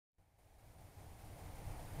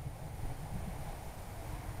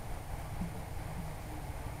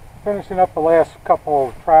finishing up the last couple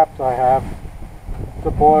of traps I have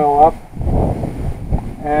to boil up,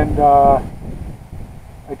 and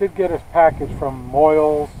I did get a package from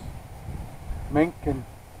Moyles Mink and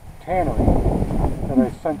Tannery that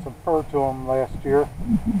I sent some fur to them last year.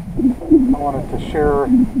 I wanted to share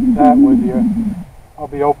that with you. I'll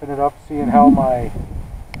be opening it up, seeing how my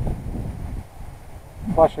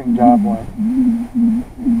flushing job went.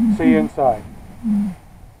 See you inside.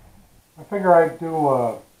 I figure I'd do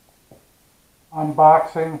a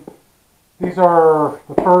unboxing. These are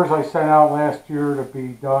the furs I sent out last year to be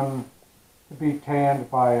done, to be tanned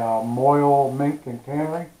by Moyle Mink and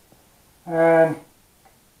Tannery. And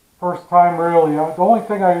first time really, the only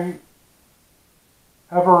thing I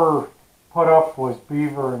ever put up was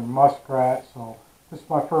beaver and muskrat, so this is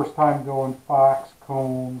my first time doing fox,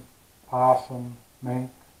 coon, possum, mink.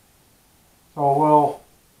 So we'll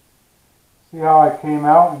see how I came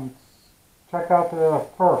out and check out the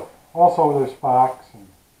fur. Also there's fox. And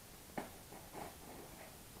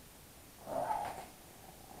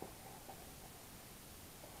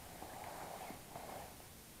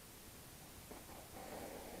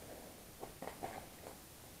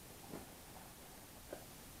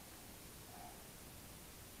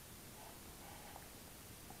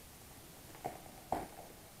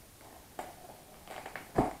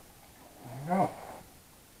oh,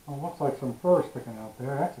 looks like some fur sticking out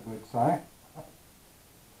there. That's a good sign.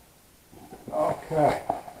 Okay.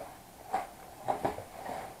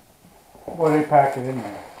 Boy, they packed it in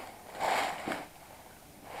there.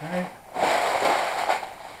 Okay.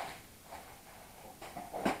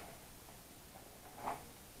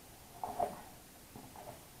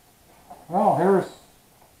 Well, here's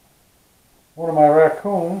one of my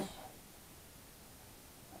raccoons.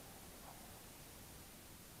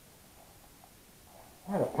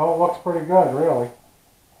 Well, the pelt looks pretty good, really.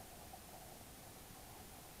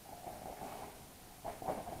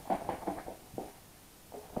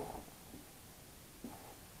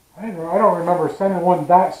 I don't remember sending one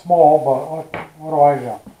that small, but what do I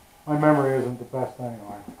know? My memory isn't the best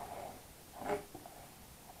anyway.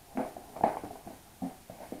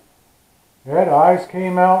 Yeah, the eyes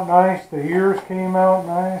came out nice, the ears came out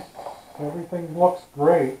nice, everything looks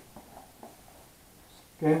great.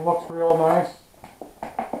 Skin looks real nice.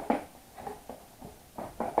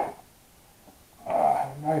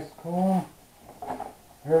 Nice coon.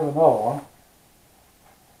 Here's another one.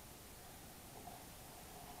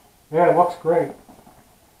 Yeah, it looks great.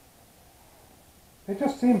 They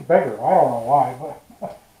just seem bigger. I don't know why,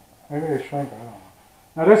 but maybe they shrink. I don't know.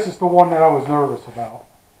 Now this is the one that I was nervous about.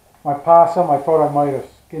 My possum, I thought I might have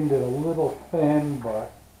skinned it a little thin,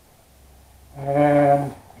 but,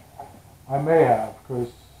 and I may have,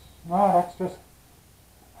 because, no, that's just,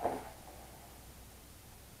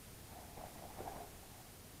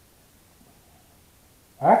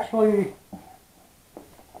 actually,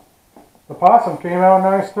 the possum came out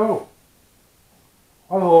nice too.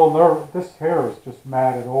 I was a little nervous. This hair is just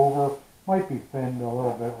matted over. Might be thinned a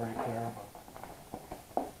little bit right there,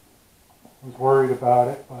 but I was worried about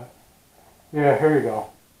it. But yeah, here you go.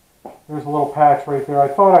 There's a little patch right there. I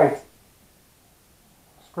thought I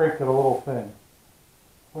scraped it a little thin,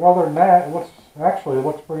 but other than that, it looks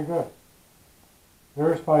pretty good.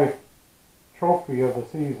 There's my trophy of the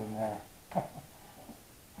season there.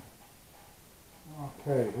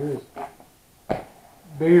 Okay, here's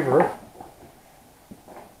beaver.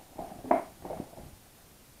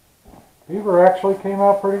 Beaver actually came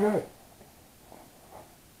out pretty good.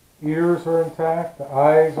 Ears are intact, the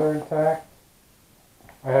eyes are intact.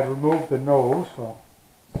 I had removed the nose, so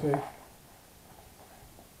see.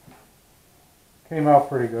 Came out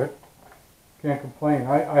pretty good. Can't complain.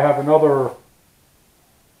 I have another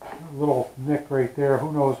little nick right there.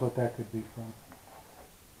 Who knows what that could be from.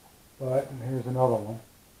 But, and here's another one.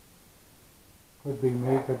 Could be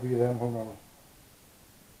me, could be them, who knows.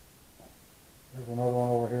 There's another one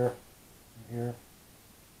over here. And here.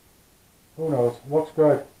 Who knows? Looks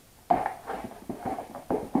good. I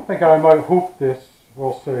think I might hoop this.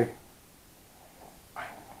 We'll see.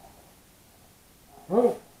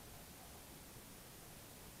 Oh.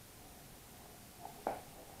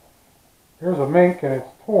 Here's a mink and it's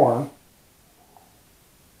torn.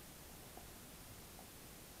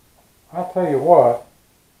 I'll tell you what,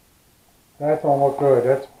 that don't look good.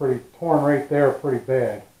 That's pretty torn right there, pretty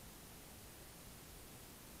bad.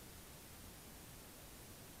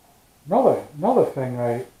 Another thing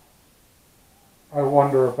I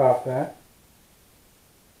wonder about that.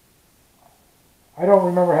 I don't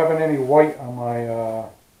remember having any white on my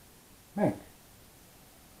mink.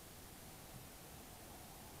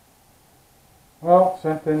 Well,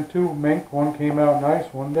 sent in 2 mink. One came out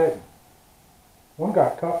nice, one didn't. One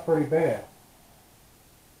got cut pretty bad.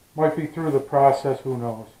 Might be through the process, who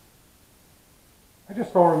knows. I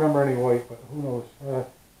just don't remember any weight, but who knows.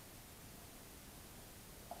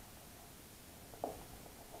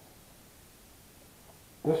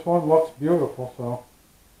 This one looks beautiful, so.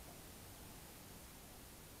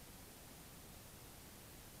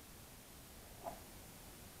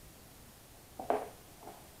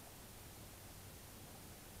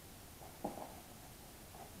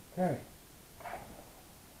 Okay.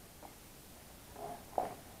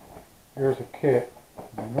 Here's a kit.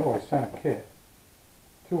 I know I sent a kit.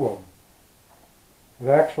 2 of them. But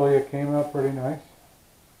actually it came out pretty nice.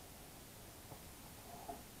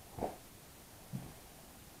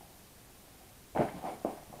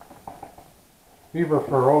 Beaver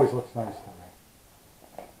fur always looks nice to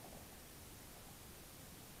me.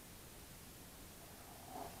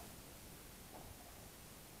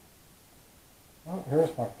 Oh,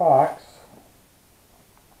 here's my fox.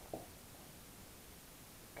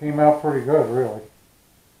 Came out pretty good, really.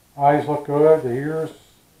 Eyes look good, the ears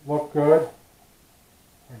look good.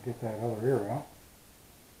 I get that other ear out.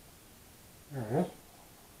 There it is.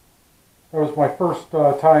 That was my first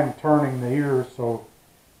time turning the ears, so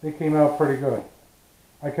they came out pretty good.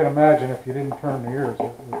 I can imagine if you didn't turn the ears,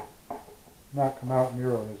 it would not come out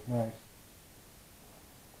nearly as nice.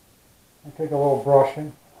 I'll take a little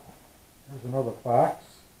brushing. There's another fox.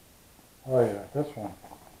 Oh yeah, this one.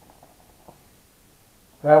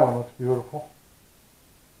 That one looks beautiful.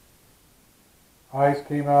 Eyes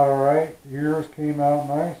came out alright. Ears came out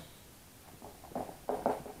nice.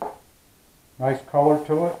 Nice color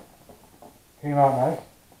to it. Came out nice.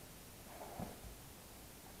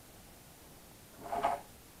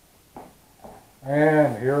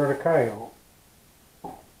 And here are the coyote.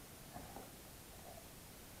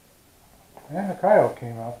 And the coyote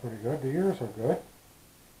came out pretty good. The ears are good.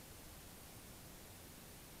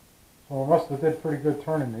 So I must have did pretty good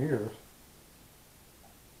turning the ears.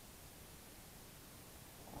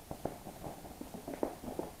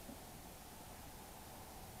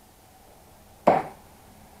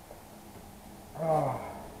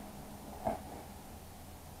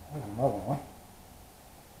 There's another one.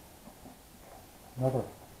 Another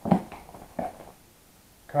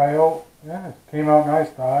coyote. Yeah, it came out nice.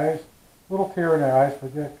 The eyes, little tear in the eyes,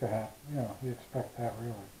 but that could happen. You know, you expect that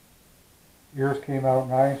really. Ears came out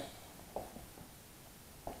nice.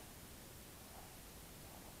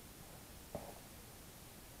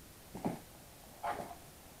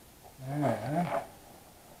 And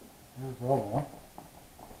here's the other one.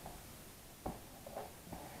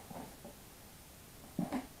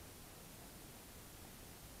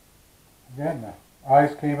 Again, the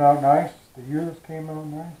eyes came out nice, the ears came out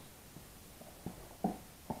nice.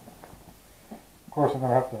 Of course, I'm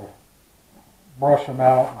going to have to brush them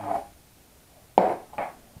out.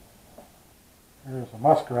 Here's a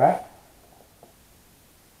muskrat.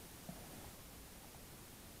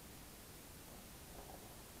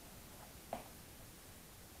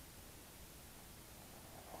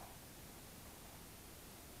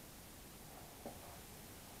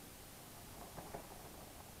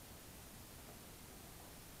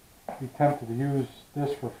 Be tempted to use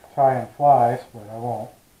this for tying flies, but I won't.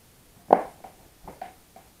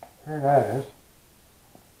 There that is.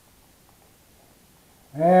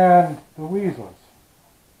 And the weasels.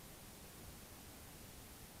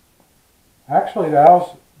 Actually,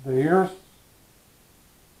 the ears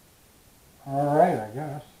are alright, I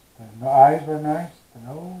guess. The eyes are nice, the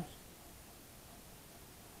nose.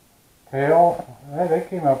 Tail, they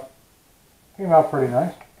came out pretty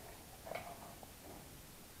nice.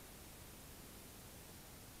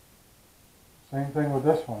 Same thing with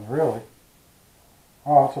this one, really.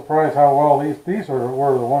 Oh, I'm surprised how well these were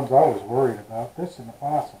the ones I was worried about. This and the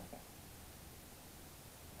possum.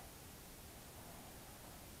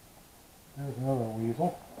 There's another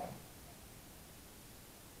weasel.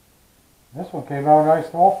 This one came out nice.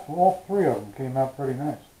 All 3 of them came out pretty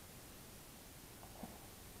nice.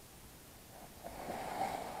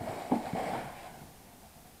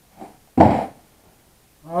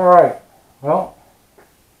 All right. Well,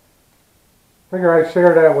 figure I'd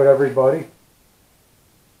share that with everybody.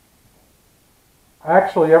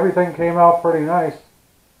 Actually, everything came out pretty nice.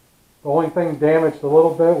 The only thing damaged a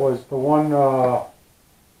little bit was the one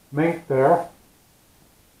mink there.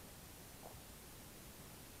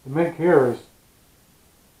 The mink here is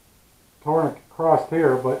torn across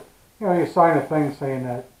here, but you know, you sign a thing saying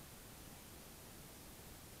that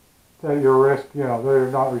your risk, you know, they're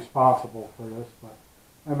not responsible for this. But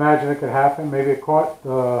I imagine it could happen. Maybe it caught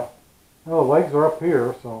the legs are up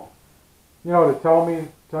here, so You know, to tell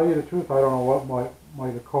you the truth, I don't know what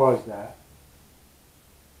might have caused that.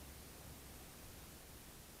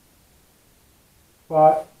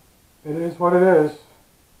 But it is what it is.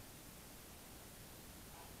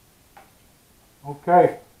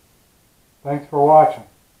 Okay. Thanks for watching.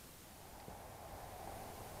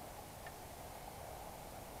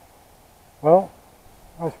 Well,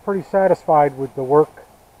 I was pretty satisfied with the work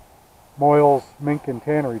Moyles Mink and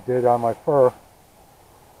Tannery did on my fur.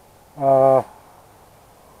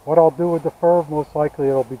 What I'll do with the fur, most likely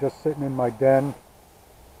it'll be just sitting in my den.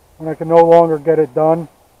 When I can no longer get it done,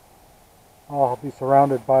 I'll be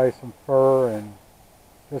surrounded by some fur and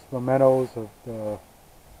just mementos of the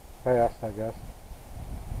past, I guess.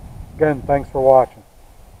 Again, thanks for watching.